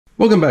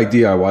Welcome back,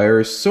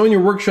 DIYers. So in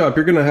your workshop,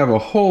 you're going to have a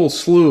whole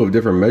slew of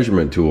different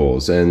measurement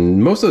tools,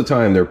 and most of the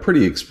time they're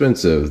pretty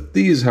expensive.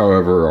 These,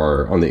 however,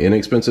 are on the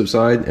inexpensive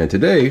side, and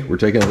today we're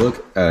taking a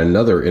look at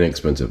another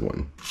inexpensive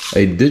one.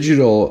 A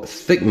digital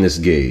thickness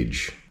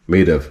gauge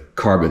made of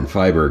carbon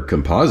fiber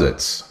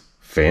composites.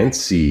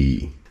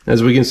 Fancy.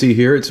 As we can see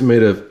here, it's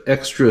made of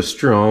extra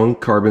strong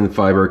carbon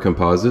fiber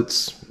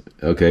composites.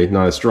 Okay,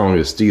 not as strong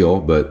as steel,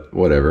 but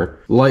whatever.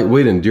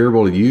 Lightweight and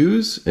durable to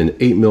use, an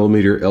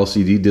 8mm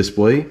LCD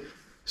display,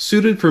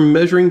 suited for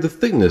measuring the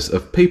thickness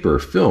of paper,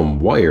 film,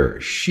 wire,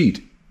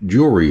 sheet,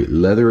 jewelry,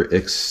 leather,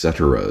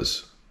 etc.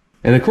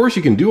 And of course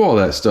you can do all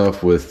that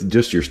stuff with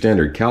just your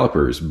standard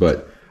calipers,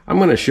 but I'm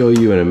going to show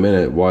you in a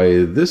minute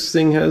why this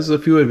thing has a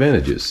few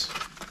advantages.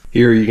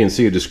 Here you can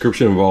see a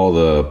description of all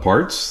the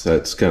parts.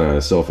 That's kind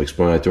of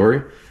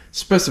self-explanatory.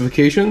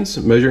 Specifications: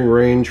 measuring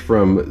range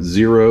from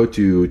 0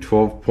 to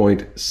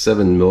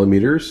 12.7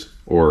 millimeters,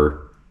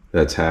 or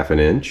that's half an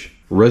inch.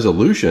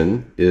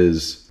 Resolution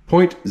is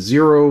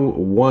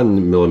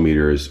 0.01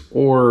 millimeters,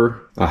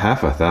 or a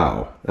half a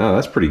thou. Oh,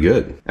 that's pretty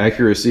good.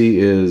 Accuracy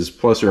is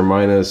plus or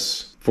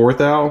minus 4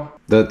 thou.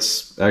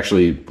 That's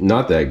actually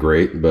not that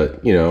great,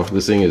 but you know,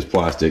 this thing is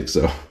plastic,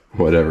 so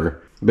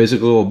whatever.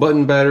 Basic little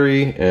button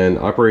battery and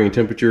operating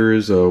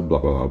temperatures, blah, blah,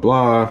 blah,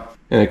 blah.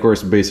 And of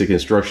course, basic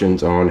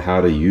instructions on how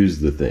to use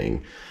the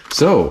thing.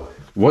 So,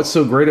 what's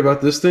so great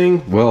about this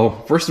thing?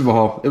 Well, first of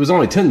all, it was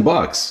only 10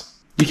 bucks.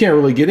 You can't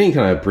really get any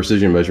kind of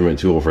precision measurement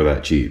tool for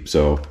that cheap.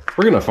 So,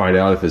 we're gonna find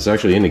out if it's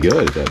actually any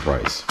good at that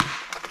price.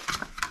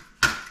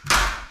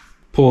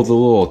 Pull the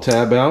little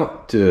tab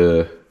out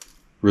to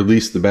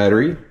release the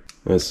battery.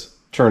 Let's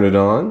turn it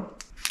on.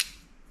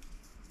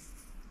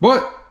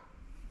 What?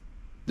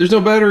 There's no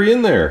battery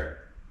in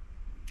there.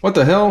 What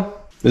the hell?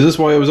 Is this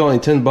why it was only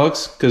 10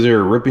 bucks? Because they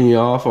were ripping you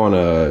off on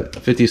a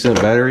 50-cent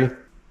battery?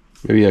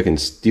 Maybe I can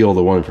steal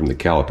the one from the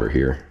caliper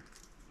here.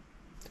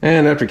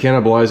 And after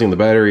cannibalizing the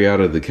battery out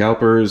of the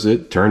calipers,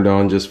 it turned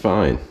on just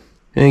fine.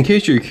 And in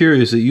case you're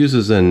curious, it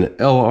uses an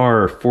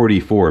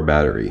LR44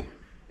 battery.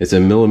 It's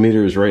in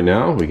millimeters right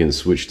now. We can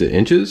switch to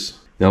inches.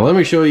 Now let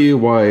me show you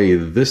why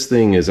this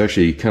thing is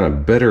actually kind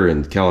of better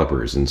in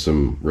calipers in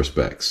some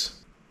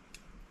respects.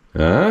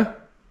 Huh?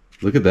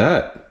 Look at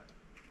that.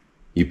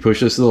 You push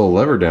this little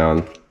lever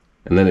down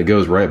and then it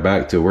goes right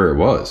back to where it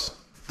was.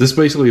 This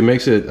basically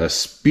makes it a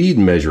speed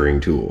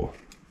measuring tool.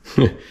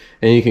 And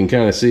you can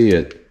kind of see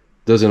it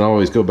doesn't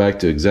always go back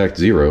to exact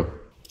zero.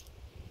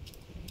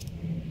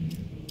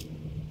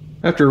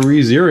 After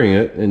re-zeroing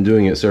it and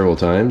doing it several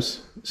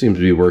times, it seems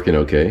to be working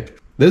okay.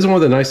 This is one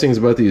of the nice things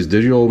about these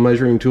digital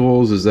measuring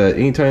tools is that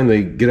anytime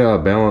they get out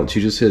of balance,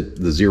 you just hit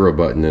the 0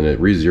 button and it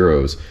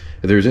re-zeros.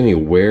 If there's any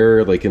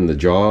wear like in the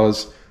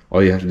jaws,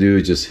 all you have to do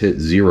is just hit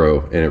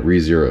 0 and it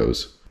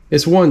re-zeros.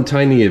 It's one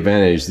tiny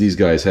advantage these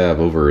guys have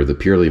over the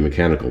purely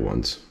mechanical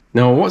ones.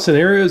 Now, in what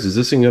scenarios is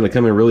this thing going to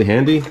come in really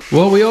handy?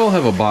 Well, we all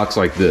have a box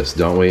like this,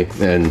 don't we?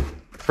 And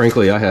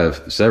frankly, I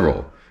have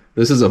several.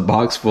 This is a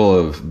box full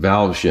of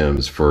valve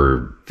shims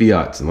for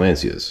Fiats and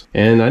Lancias.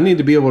 And I need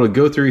to be able to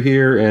go through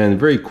here and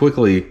very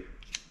quickly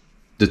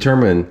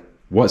determine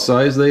what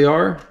size they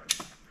are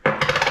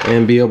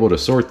and be able to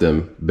sort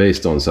them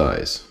based on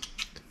size.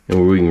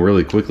 And we can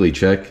really quickly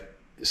check,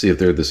 see if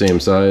they're the same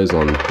size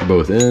on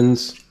both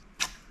ends.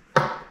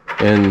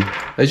 And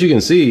as you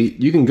can see,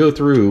 you can go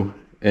through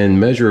and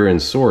measure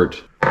and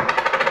sort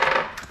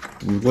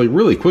like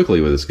really quickly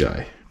with this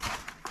guy.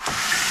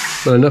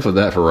 But enough of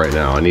that for right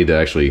now. I need to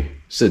actually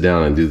sit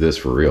down and do this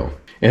for real.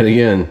 And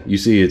again, you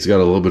see it's got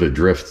a little bit of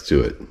drift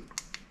to it.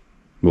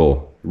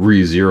 We'll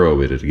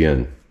re-zero it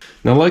again.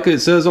 Now, like it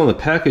says on the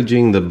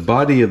packaging, the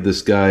body of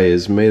this guy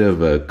is made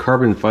of a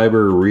carbon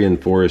fiber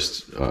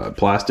reinforced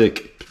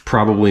plastic.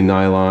 Probably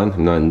nylon,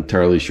 I'm not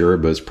entirely sure,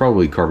 but it's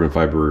probably carbon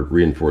fiber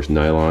reinforced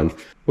nylon,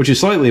 which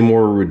is slightly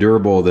more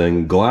durable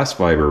than glass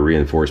fiber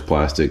reinforced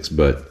plastics,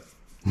 but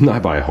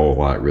not by a whole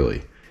lot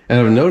really. And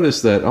I've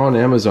noticed that on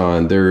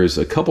Amazon, there's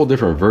a couple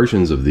different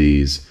versions of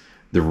these.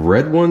 The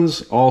red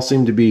ones all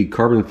seem to be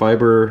carbon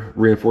fiber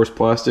reinforced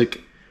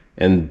plastic,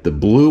 and the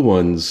blue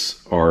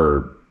ones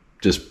are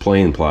just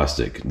plain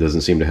plastic. It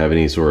doesn't seem to have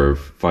any sort of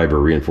fiber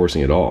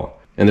reinforcing at all.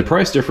 And the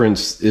price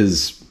difference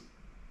is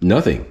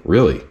nothing,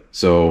 really.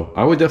 So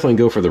I would definitely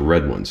go for the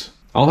red ones.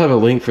 I'll have a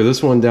link for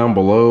this one down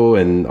below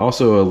and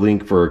also a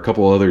link for a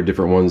couple other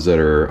different ones that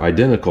are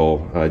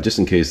identical, just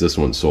in case this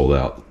one's sold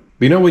out.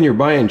 But you know, when you're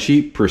buying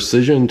cheap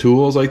precision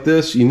tools like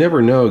this, you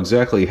never know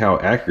exactly how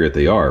accurate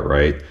they are,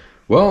 right?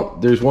 Well,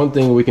 there's one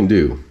thing we can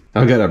do.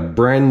 I've got a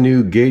brand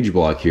new gauge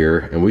block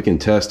here and we can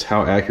test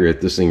how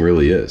accurate this thing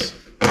really is.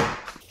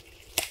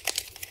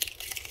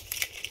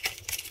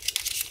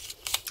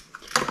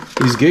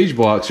 These gauge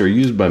blocks are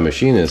used by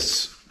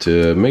machinists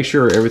to make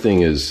sure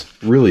everything is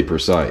really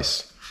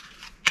precise.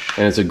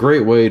 And it's a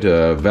great way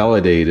to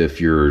validate if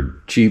your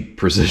cheap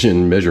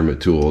precision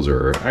measurement tools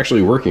are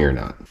actually working or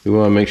not. We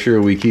want to make sure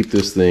we keep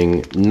this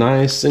thing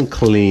nice and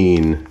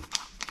clean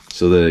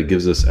so that it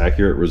gives us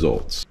accurate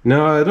results.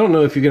 Now, I don't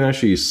know if you can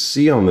actually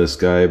see on this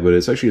guy, but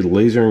it's actually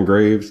laser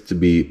engraved to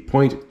be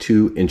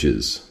 0.2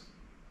 inches.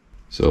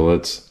 So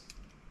let's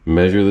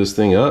measure this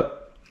thing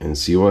up and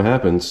see what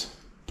happens.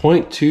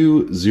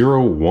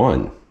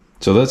 0.201.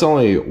 So that's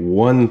only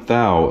 1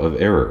 thou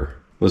of error.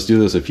 Let's do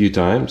this a few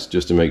times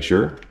just to make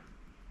sure.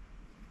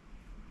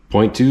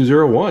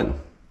 0.201.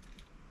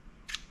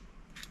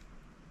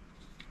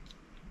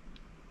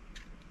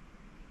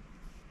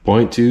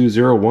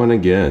 0.201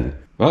 again.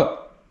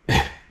 Oh,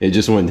 it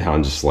just went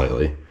down just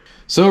slightly.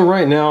 So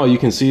right now you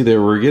can see that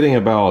we're getting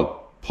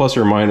about plus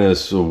or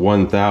minus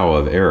 1 thou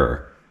of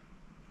error.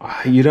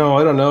 You know,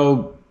 I don't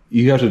know.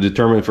 You have to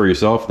determine for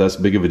yourself if that's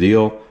big of a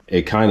deal.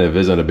 It kind of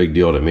isn't a big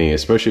deal to me,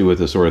 especially with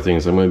the sort of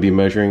things I'm going to be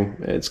measuring.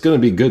 It's going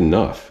to be good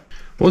enough.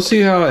 Let's see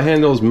how it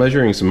handles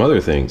measuring some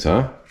other things,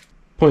 huh?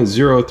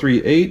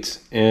 0.038,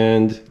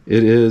 and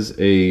it is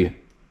a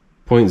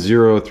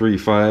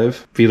 0.035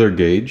 feeler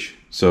gauge.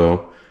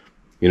 So,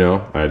 you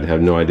know, I'd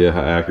have no idea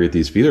how accurate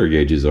these feeler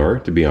gauges are,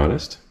 to be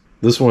honest.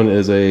 This one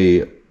is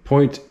a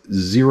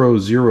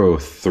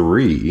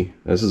 0.003.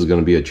 This is going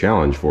to be a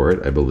challenge for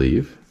it, I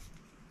believe.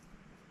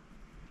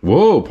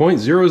 Whoa,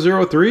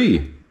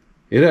 0.003.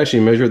 It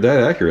actually measured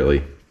that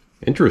accurately.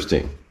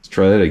 Interesting. Let's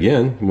try that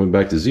again. Went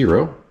back to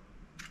 0.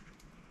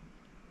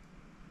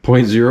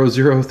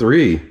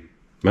 0.003.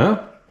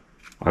 Well,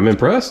 I'm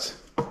impressed.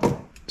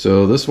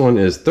 So this one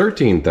is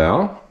 13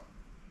 thou.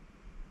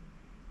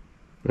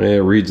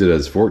 It reads it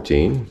as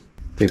 14.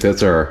 I think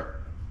that's our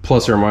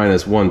plus or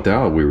minus 1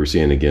 thou we were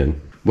seeing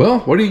again. Well,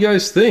 what do you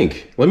guys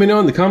think? Let me know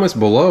in the comments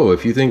below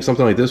if you think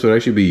something like this would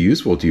actually be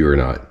useful to you or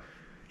not.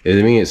 I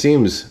mean, it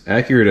seems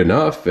accurate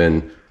enough,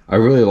 and I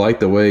really like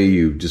the way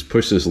you just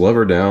push this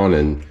lever down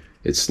and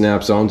it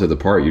snaps onto the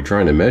part you're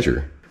trying to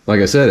measure. Like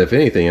I said, if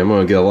anything, I'm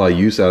going to get a lot of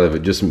use out of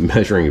it just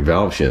measuring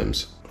valve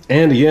shims.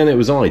 And again, it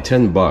was only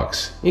 10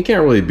 bucks. You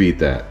can't really beat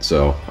that,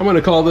 so I'm going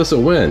to call this a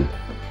win.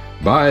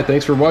 Bye,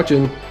 thanks for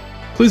watching.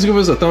 Please give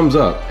us a thumbs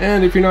up,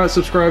 and if you're not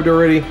subscribed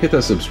already, hit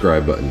that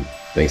subscribe button.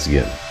 Thanks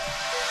again.